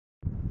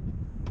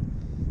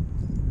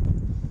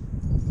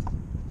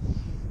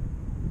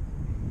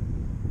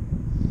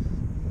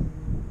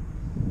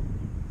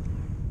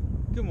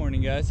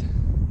morning, guys.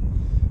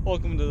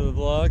 Welcome to the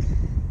vlog.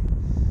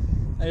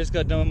 I just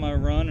got done with my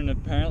run, and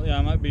apparently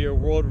I might be a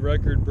world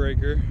record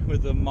breaker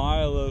with a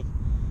mile of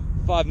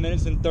 5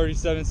 minutes and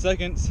 37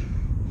 seconds.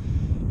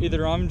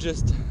 Either I'm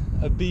just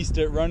a beast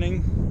at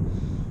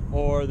running,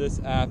 or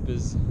this app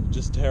is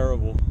just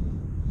terrible.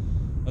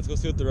 Let's go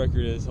see what the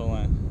record is. Hold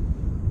on.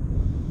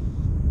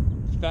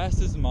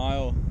 Fastest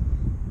mile.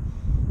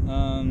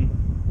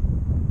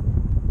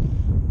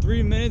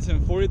 3 minutes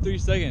and 43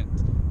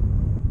 seconds.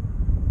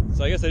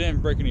 So I guess I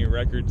didn't break any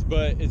records,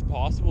 but it's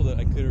possible that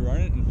I could have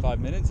run it in 5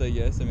 minutes, I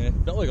guess. I mean, it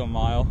felt like a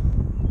mile.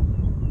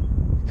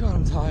 God,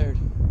 I'm tired.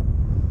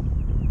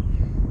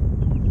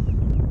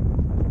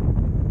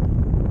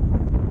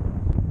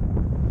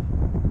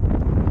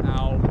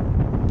 Ow.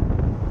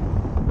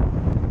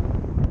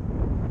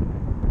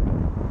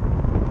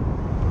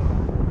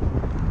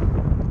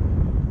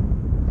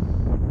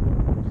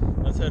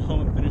 Let's head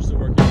home and finish the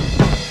workout.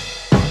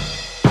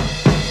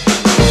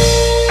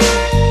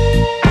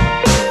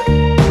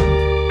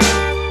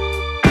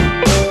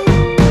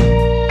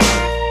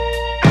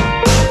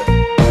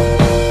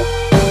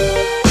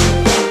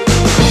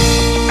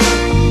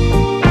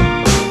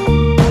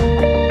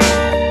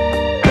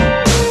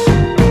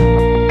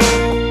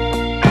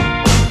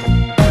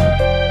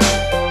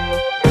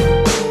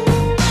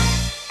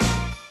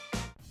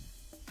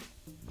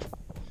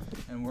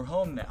 And we're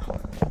home now.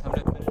 Time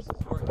to finish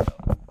this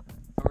workout.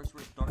 First,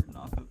 we're starting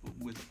off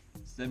with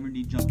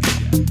 70 jumping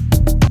jacks.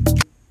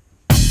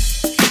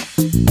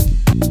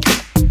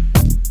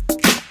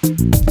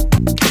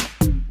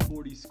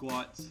 40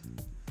 squats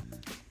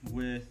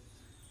with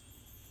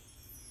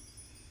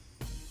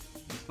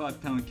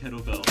 5-pound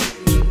kettlebell.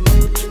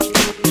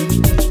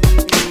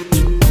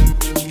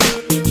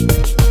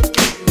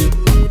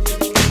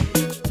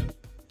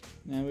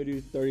 Now we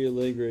do 30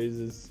 leg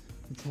raises.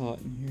 It's hot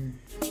in here.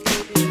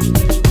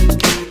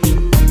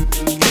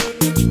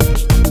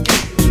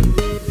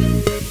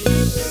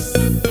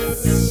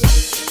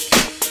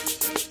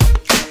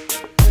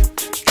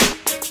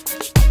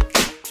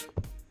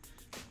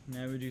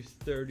 Now we do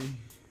 30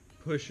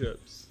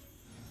 push-ups.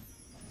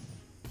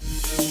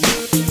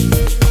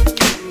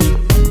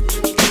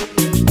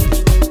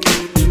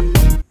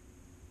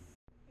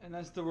 And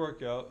that's the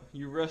workout.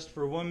 You rest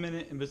for 1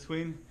 minute in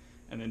between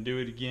and then do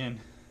it again.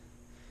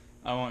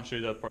 I won't show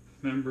you that part.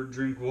 Remember,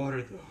 drink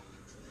water though.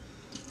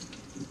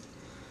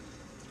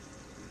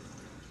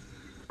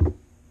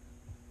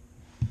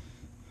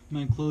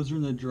 My clothes are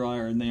in the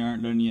dryer and they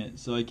aren't done yet,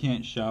 so I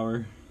can't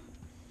shower.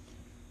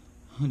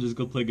 I'll just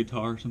go play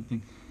guitar or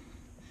something.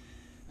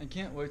 I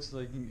can't wait till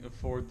I can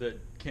afford that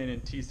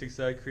Canon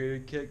T6i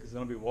creative kit, because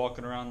then I'll be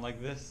walking around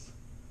like this,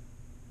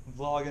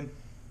 vlogging.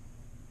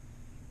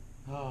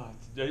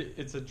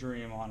 It's a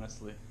dream,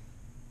 honestly.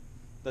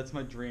 That's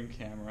my dream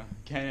camera.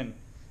 Canon,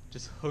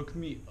 just hook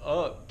me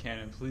up,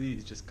 Canon,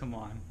 please. Just come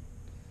on.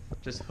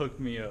 Just hook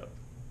me up.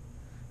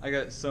 I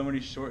got so many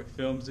short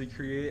films to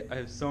create. I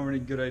have so many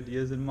good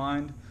ideas in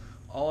mind.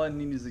 All I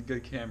need is a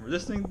good camera.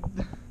 This thing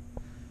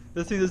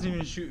doesn't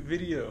even shoot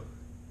video.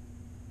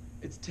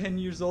 It's 10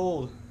 years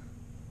old.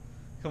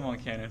 Come on,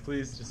 Canon,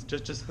 please,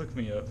 just hook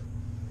me up.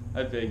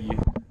 I beg you.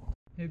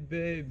 Hey,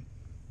 babe.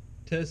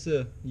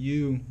 Tessa,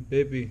 you,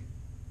 baby.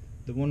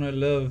 The one I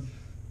love.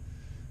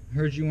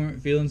 Heard you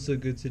weren't feeling so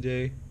good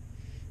today.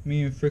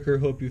 Me and Fricker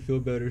hope you feel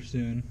better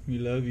soon. We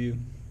love you.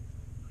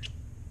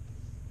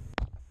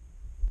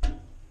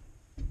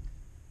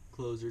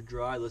 Clothes are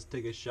dry. Let's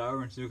take a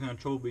shower and see what kind of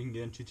trouble we can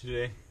get into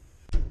today.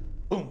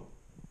 Boom!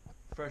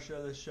 Fresh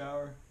out of the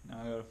shower. Now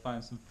I gotta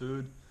find some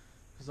food,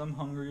 because I'm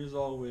hungry as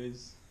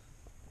always.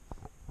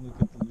 Look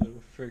at the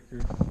little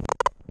Fricker.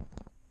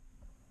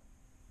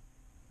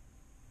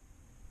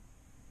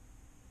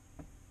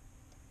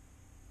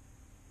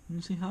 Can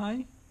you say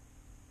hi?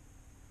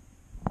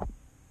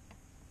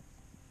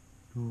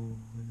 Oh,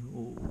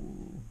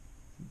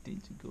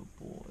 that's a good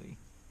boy.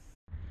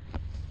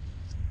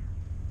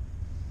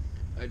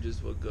 I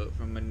just woke up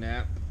from a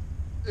nap.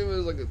 It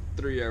was like a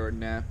 3-hour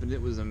nap and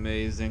it was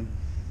amazing.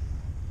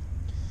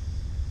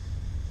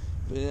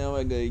 But now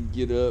I gotta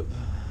get up.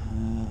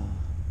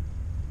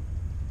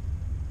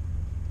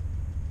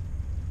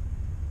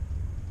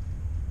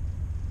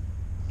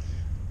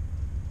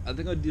 I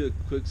think I'll do a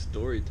quick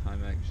story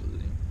time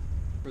actually.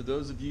 For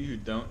those of you who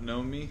don't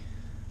know me,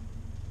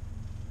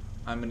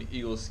 I'm an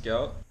Eagle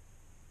Scout.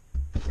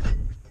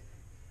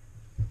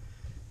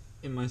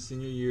 In my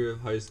senior year of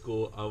high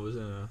school, I was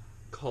in a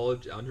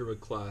college algebra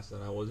class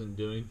and I wasn't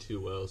doing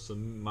too well, so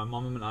my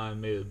mom and I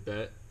made a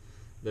bet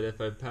that if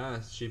I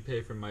passed, she'd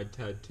pay for my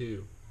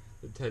tattoo.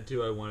 The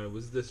tattoo I wanted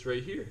was this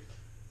right here.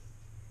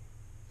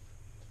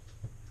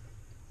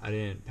 I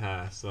didn't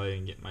pass, so I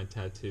didn't get my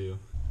tattoo.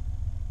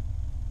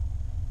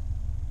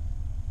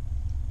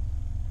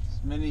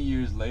 Many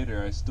years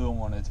later, I still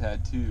want a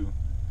tattoo,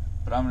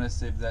 but I'm gonna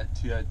save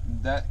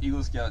that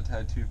Eagle Scout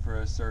tattoo for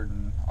a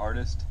certain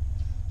artist,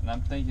 and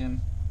I'm thinking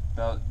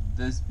about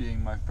this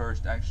being my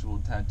first actual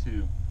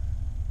tattoo.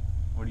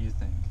 What do you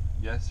think?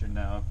 Yes or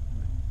no?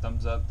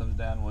 Thumbs up, thumbs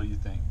down, what do you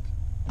think?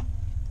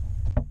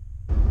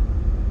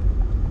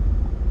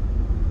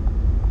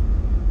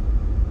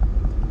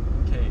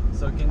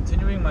 So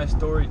continuing my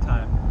story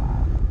time.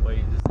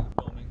 Wait, this isn't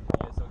filming?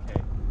 Yes,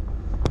 okay.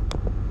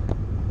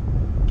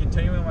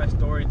 Continuing my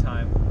story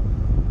time.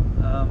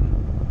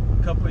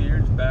 A couple of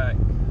years back,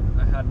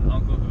 I had an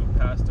uncle who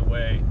passed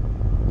away,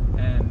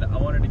 and I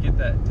wanted to get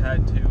that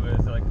tattoo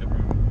as like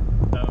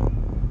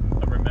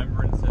a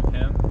remembrance of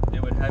him.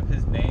 It would have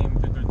his name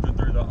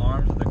through the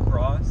arms of the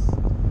cross,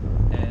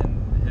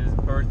 and his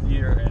birth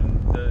year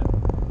and the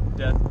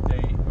death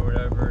date or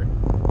whatever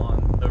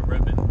on the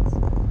ribbons.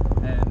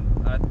 And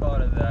I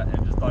thought of that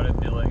and just thought it'd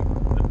be like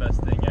the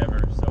best thing ever.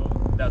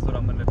 So that's what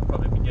I'm gonna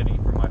probably be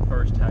getting for my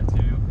first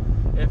tattoo.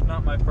 If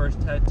not my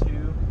first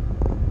tattoo,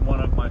 one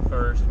of my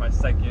first, my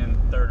second,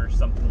 third, or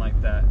something like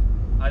that.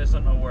 I just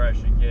don't know where I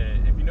should get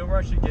it. If you know where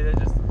I should get it,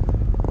 just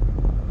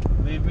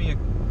leave me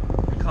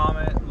a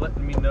comment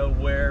letting me know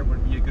where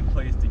would be a good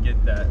place to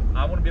get that.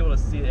 I want to be able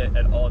to see it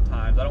at all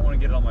times. I don't want to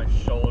get it on my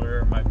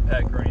shoulder, my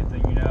pec, or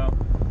anything, you know.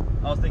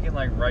 I was thinking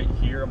like right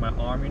here on my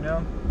arm, you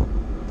know.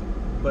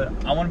 But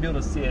I want to be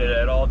able to see it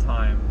at all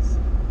times.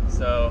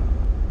 So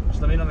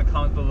just let me know in the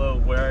comments below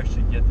where I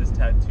should get this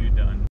tattoo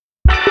done.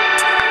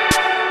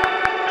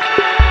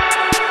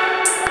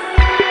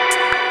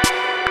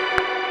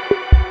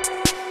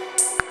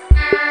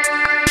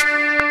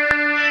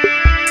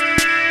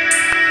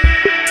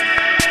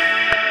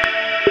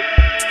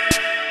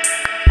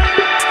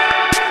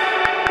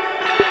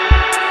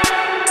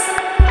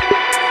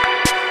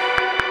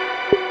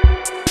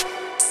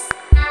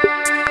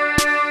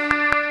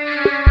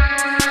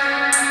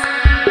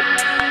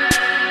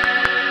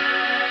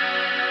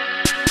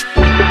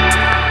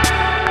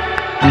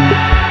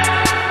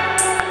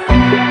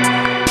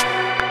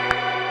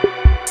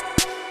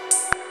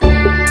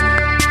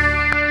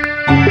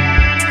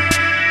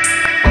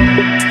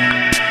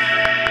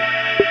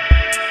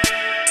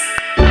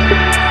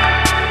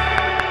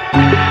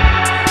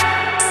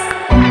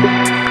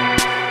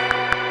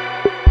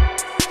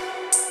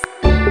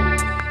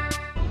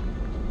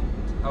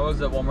 I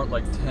was at Walmart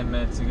like 10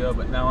 minutes ago,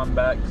 but now I'm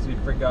back because we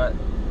forgot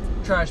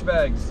trash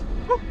bags.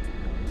 Woo!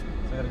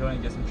 So I gotta go in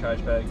and get some trash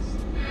bags.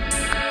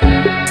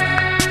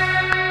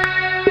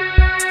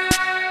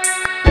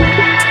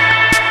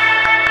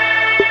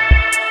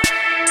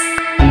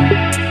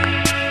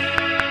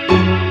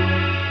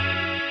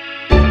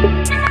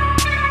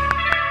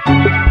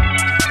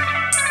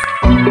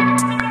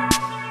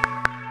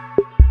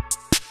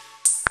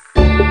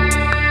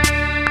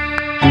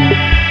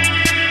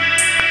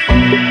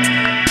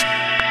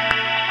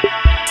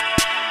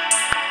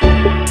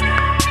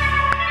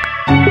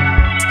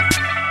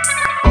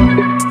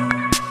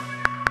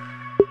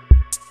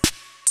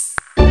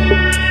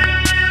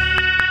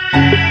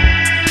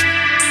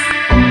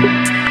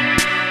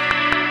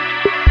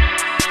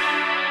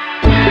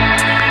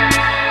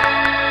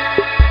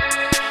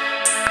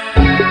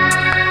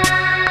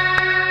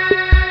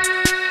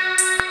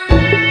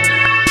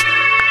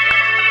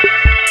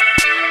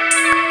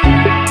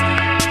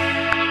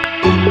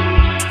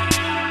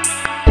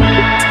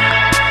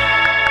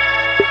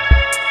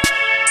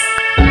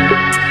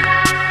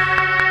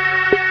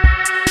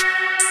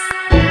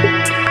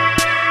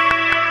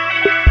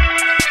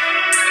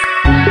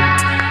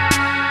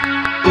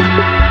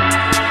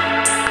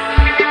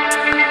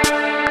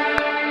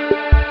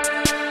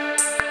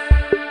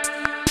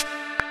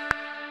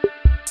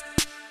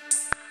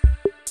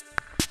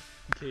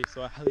 Okay,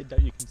 so I highly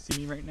doubt you can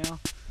see me right now,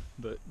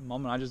 but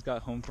Mom and I just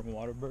got home from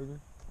Whataburger,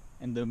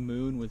 and the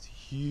moon was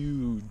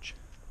huge.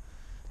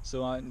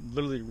 So I'm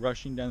literally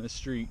rushing down the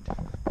street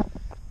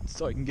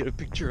so I can get a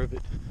picture of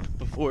it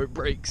before it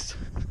breaks.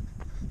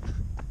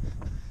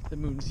 The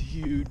moon's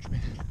huge,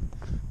 man.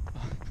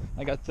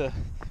 I got the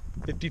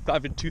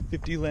 55 to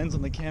 250 lens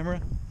on the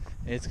camera,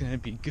 and it's gonna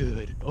be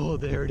good. Oh,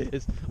 there it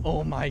is.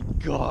 Oh my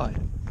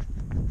god.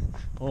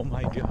 Oh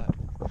my god.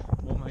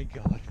 Oh my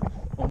god.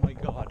 Oh my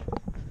god.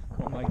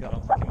 Oh my god,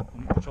 I'm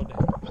gonna push all down.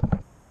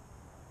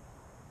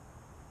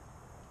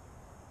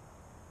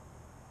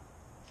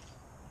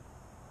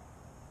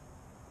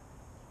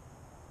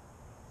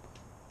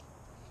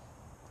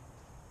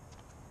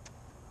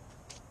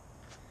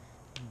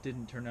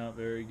 Didn't turn out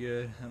very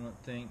good, I don't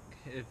think.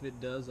 If it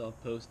does, I'll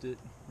post it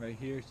right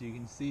here so you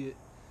can see it.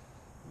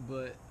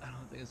 But I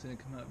don't think it's gonna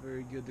come out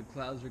very good. The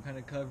clouds are kind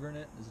of covering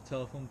it. There's a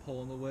telephone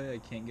pole in the way. I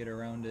can't get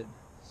around it.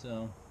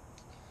 So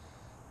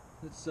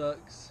it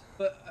sucks.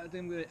 But I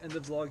think I'm gonna end the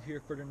vlog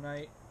here for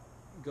tonight.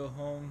 Go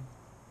home,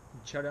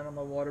 chow down on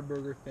my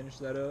Whataburger, finish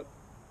that up.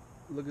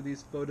 Look at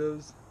these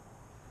photos.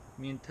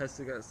 Me and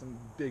Tessa got some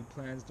big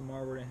plans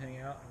tomorrow. We're gonna hang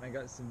out, and I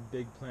got some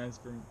big plans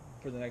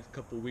for the next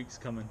couple of weeks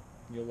coming.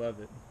 You'll love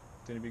it.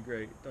 It's gonna be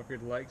great. Don't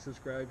forget to like,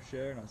 subscribe,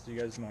 share, and I'll see you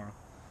guys tomorrow.